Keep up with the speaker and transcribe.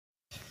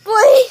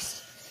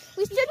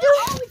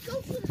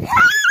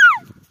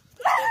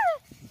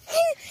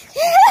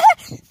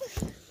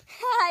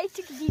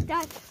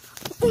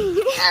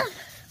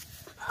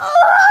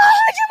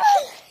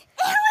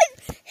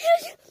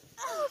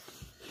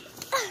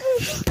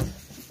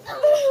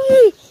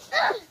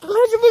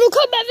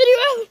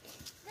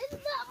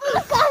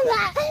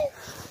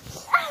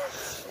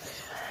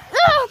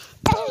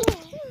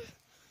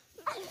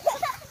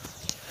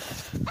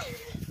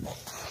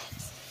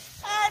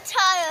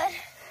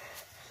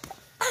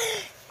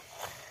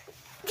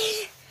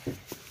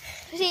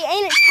See,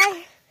 ain't it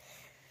tired?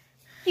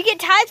 You get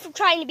tired from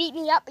trying to beat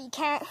me up, but you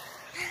can't.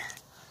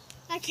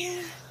 I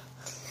can't.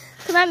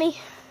 Come at me.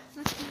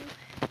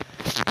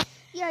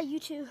 Yeah, you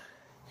too.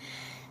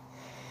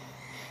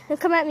 Now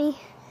come at me.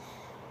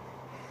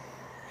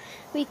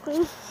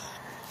 Weakling.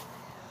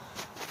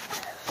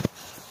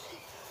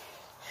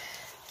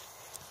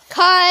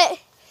 Cut.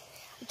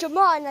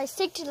 Jamar, and I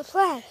stick to the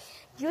plan.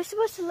 You're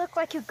supposed to look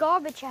like you're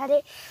garbage at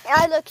it, and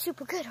I look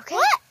super good, okay?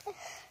 What?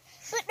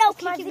 But no,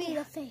 kicking me in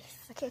the face.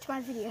 Okay, it's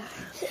my video.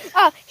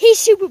 Oh, he's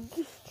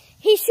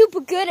super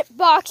good at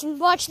boxing.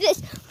 Watch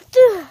this. What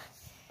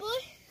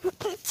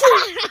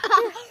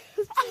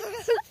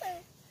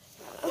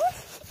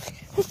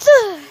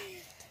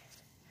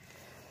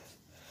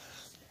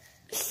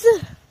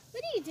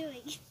are you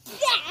doing?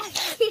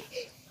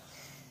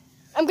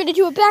 I'm gonna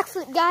do a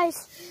backflip,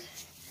 guys.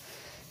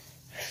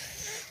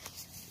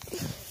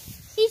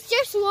 He's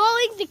just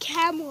rolling the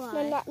camera.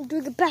 No, I'm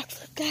doing a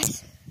backflip,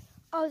 guys.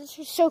 Oh, this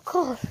is so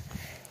cool.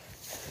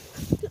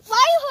 Why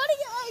are you holding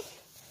it like?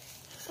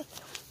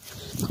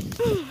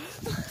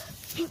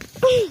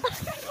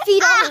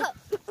 Feet on.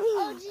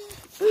 Oh,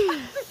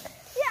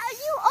 yeah,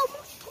 you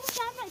almost pulled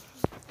down my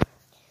feet.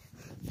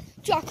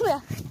 Jack, come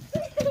here.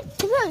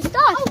 Come here,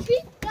 stop. Oh,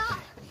 feet got.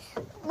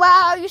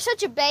 Wow, you're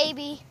such a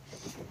baby.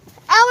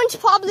 Alan's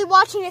probably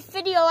watching this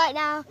video right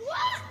now.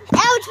 What?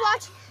 Alan's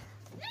watching.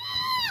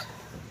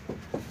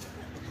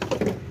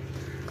 No!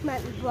 Come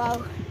at me,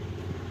 bro.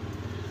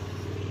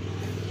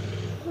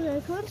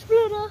 Okay, come on,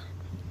 Splitter.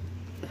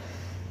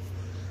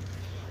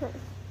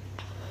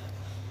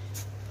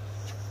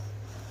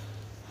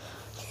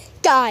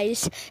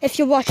 Guys, if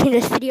you're watching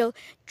this video,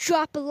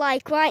 drop a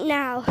like right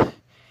now.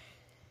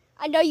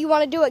 I know you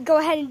want to do it. Go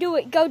ahead and do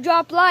it. Go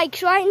drop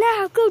likes right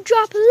now. Go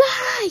drop a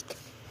like.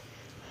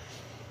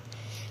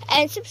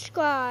 And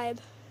subscribe.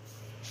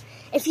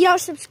 If you don't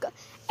subscribe,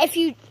 if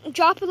you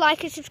drop a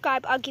like and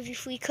subscribe, I'll give you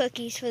free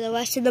cookies for the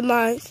rest of the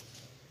month.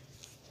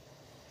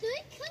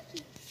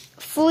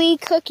 Free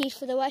cookies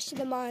for the rest of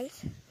the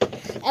month.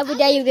 Every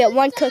day you get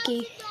one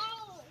cookie.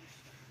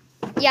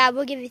 Yeah,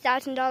 we'll give you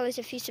 $1,000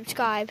 if you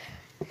subscribe.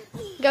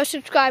 Go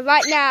subscribe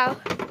right now.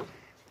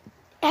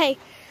 Hey,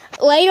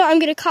 later I'm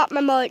gonna cop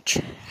my merch.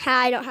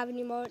 I don't have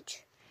any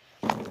merch,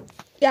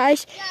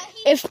 guys.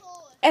 If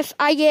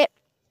I get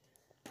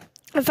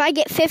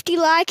 50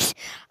 likes,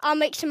 I'll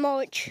make some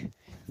merch.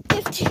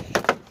 50.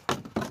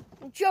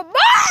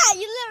 Jamar,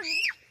 you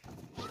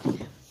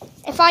little.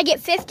 If I get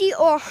 50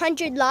 or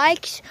 100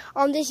 likes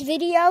on this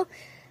video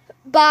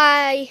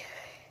by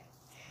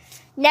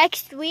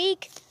next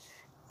week,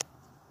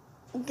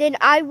 then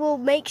I will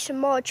make some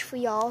merch for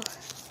y'all.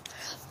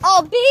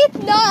 Oh,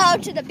 beep no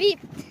to the beep.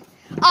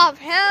 Oh,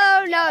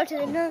 hell no to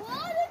the no.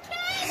 Oh!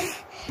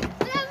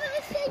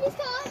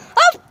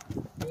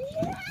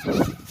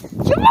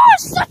 Jamal,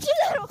 such a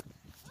little.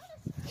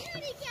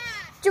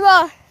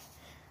 Jamal,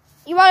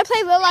 you want to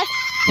play real life?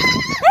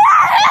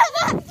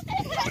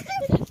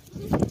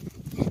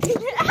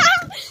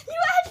 You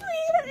actually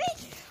hit me.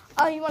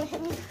 Oh, you want to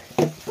hit me?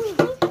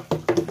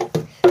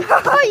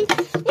 Oh, you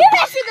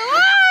messed with the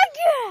log.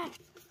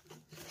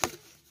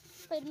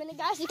 Wait a minute,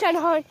 guys. You're trying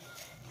to hard.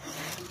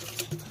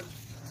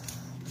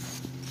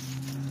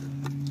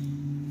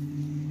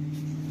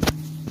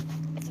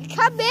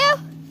 Come here.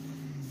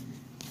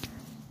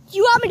 Do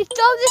you want me to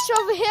throw this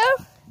over here?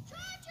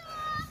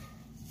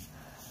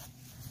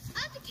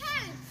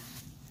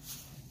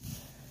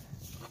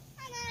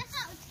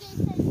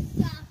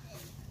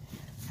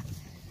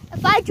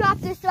 If I drop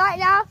this right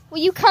now, will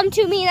you come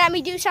to me and let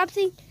me do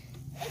something?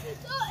 If you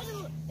throw it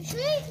in the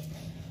street.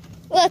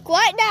 Look,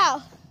 right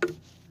now.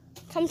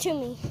 Come to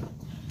me.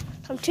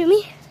 Come to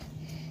me.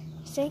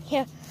 See,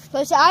 here.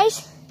 Close your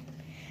eyes.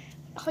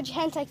 Hold your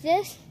hands like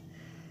this.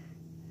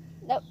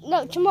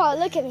 No, Jamal,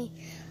 look at me.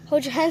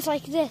 Hold your hands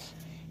like this.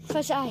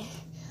 Close your eyes.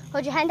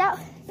 Hold your hand out.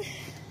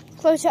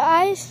 Close your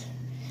eyes.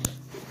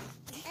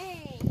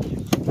 Hey.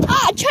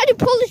 Ah, I tried to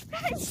pull this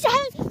pants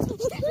down.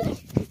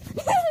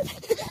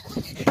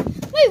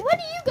 Wait, what are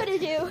you gonna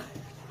do?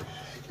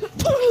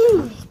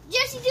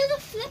 Jesse, do the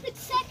flip it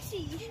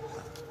sexy.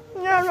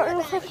 No, I'm not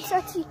gonna flip it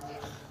sexy.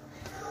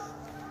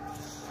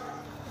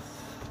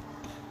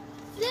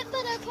 Flip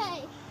but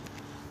okay.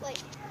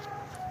 Wait.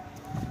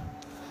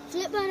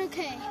 Flip but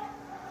okay.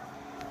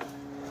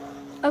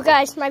 Oh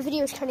guys, my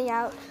video is cutting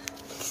out.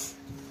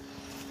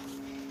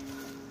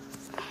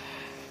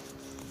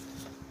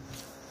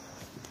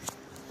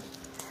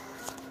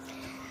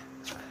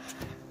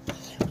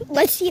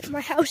 Let's see if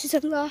my house is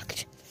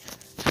unlocked.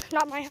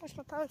 Not my house,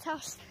 my parents'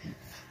 house.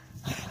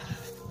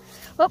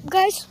 Oh,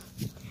 guys,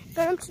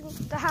 going to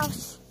the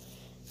house.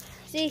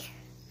 See,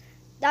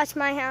 That's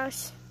my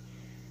house.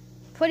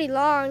 Pretty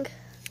long.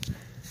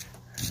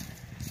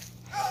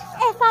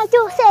 If I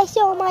do say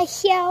so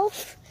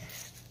myself.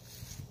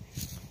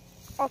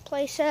 I'll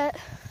place it.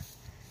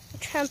 A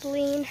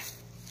trampoline.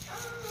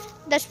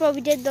 That's what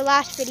we did the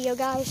last video,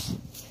 guys.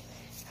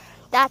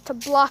 That to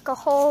block a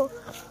hole.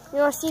 You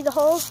want to see the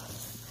hole?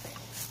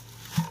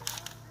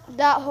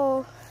 That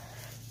hole.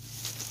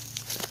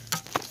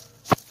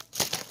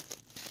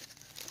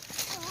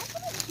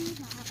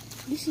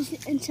 This is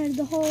inside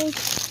the hole.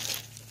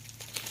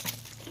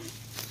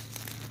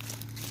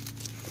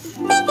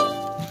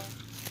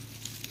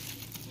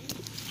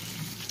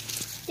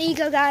 There you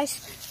go,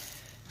 guys.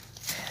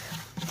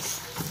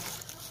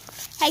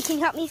 Hey, can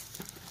you help me?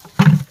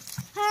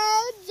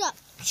 Hold up.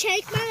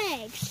 Shake my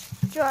legs.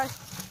 Sure.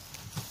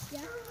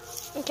 Yeah.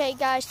 Okay,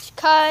 guys.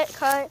 Cut.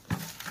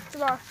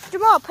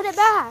 Jamal, put it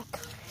back.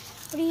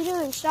 What are you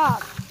doing?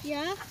 Stop.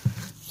 Yeah.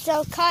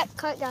 So, cut,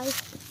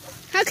 guys.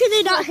 How can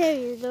they not hear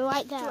you? They're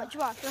right there.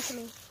 Jamal, look at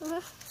me.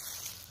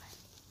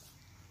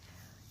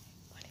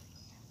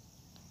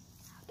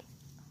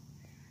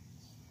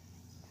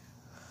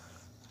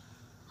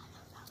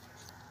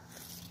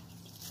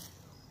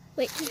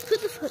 Wait, just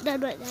put the foot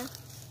down right now.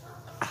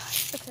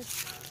 Okay.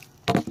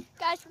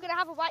 Guys, we're gonna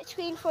have a white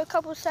screen for a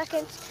couple of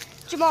seconds.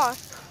 Jamal,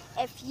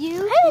 if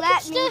you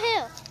let me, still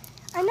here.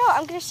 I know.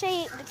 I'm gonna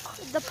say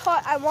the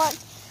part I want.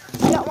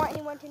 I don't want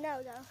anyone to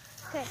know though.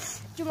 Okay,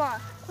 Jamal,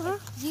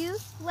 if you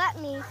let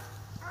me.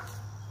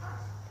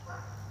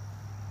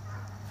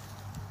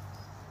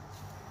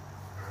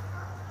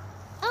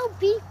 Oh,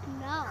 beep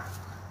no.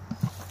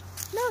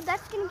 No,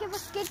 that's gonna give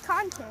us good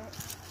content.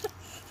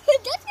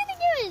 That's gonna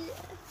give it.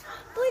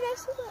 Boy,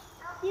 that's what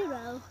you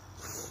know.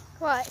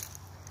 What?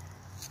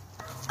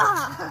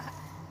 Ah.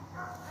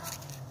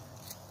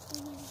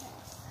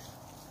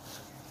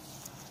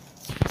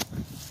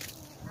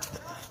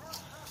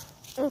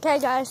 Okay,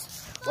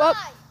 guys. Well,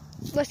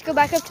 let's go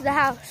back up to the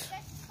house.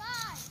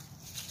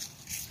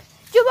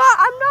 Jamal,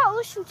 I'm not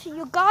listening to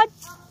you. God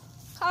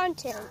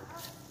content.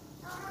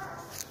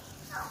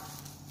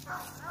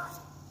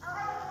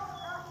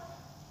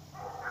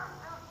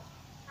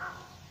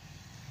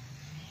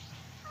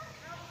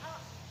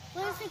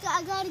 Wait a second,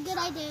 I got a good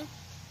idea.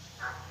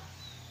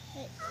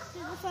 Wait, put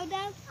the phone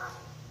down.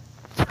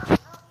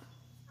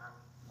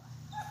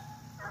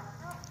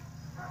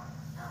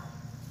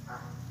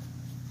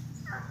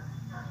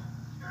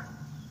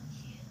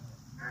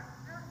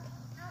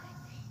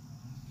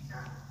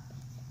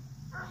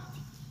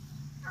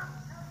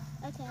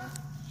 Okay.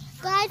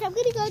 Guys, I'm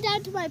gonna go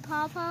down to my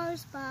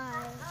papa's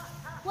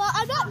well,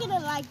 I'm not gonna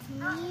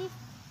leave,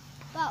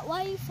 but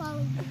why are you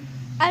following me?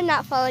 I'm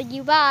not following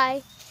you.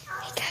 Bye.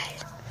 Hey,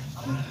 guys.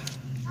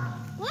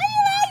 Why do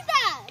you like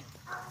that?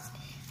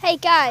 Hey,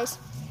 guys.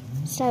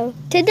 So,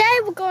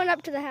 today we're going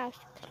up to the house.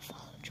 We're gonna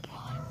follow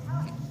Jamal.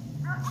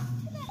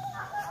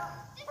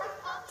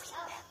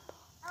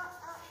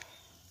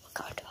 We're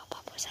going to our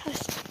papa's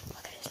house.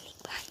 We're gonna sneak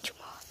behind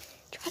Jamal.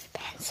 Try to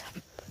pants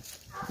him.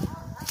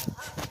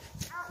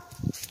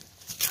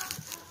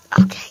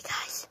 Okay,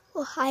 guys.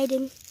 We're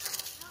hiding.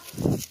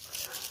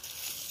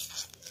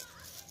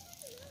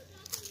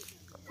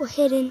 We're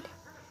hidden.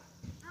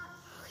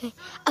 Okay.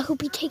 I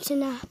hope he takes a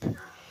nap.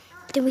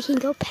 Then we can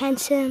go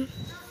pants him.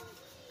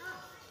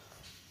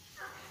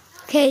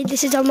 Okay,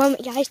 this is our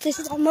moment, guys. This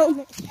is our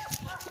moment.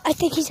 I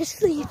think he's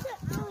asleep.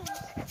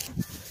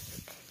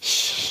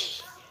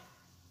 Shh.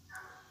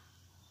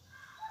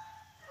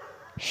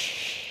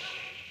 Shh.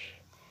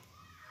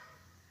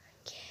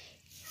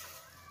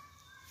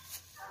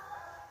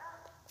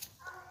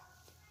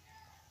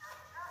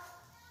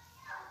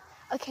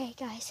 Okay,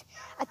 guys.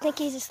 I think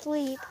he's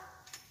asleep.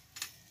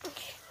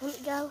 Okay, let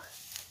me go.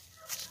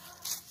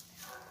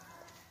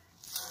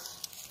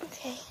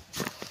 Okay.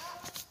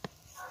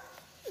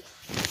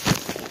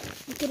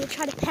 I'm gonna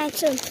try to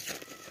pants him.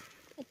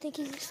 I think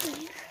he's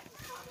asleep.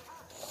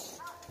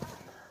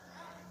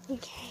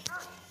 Okay.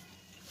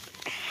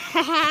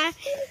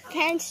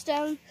 Pantsed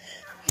him.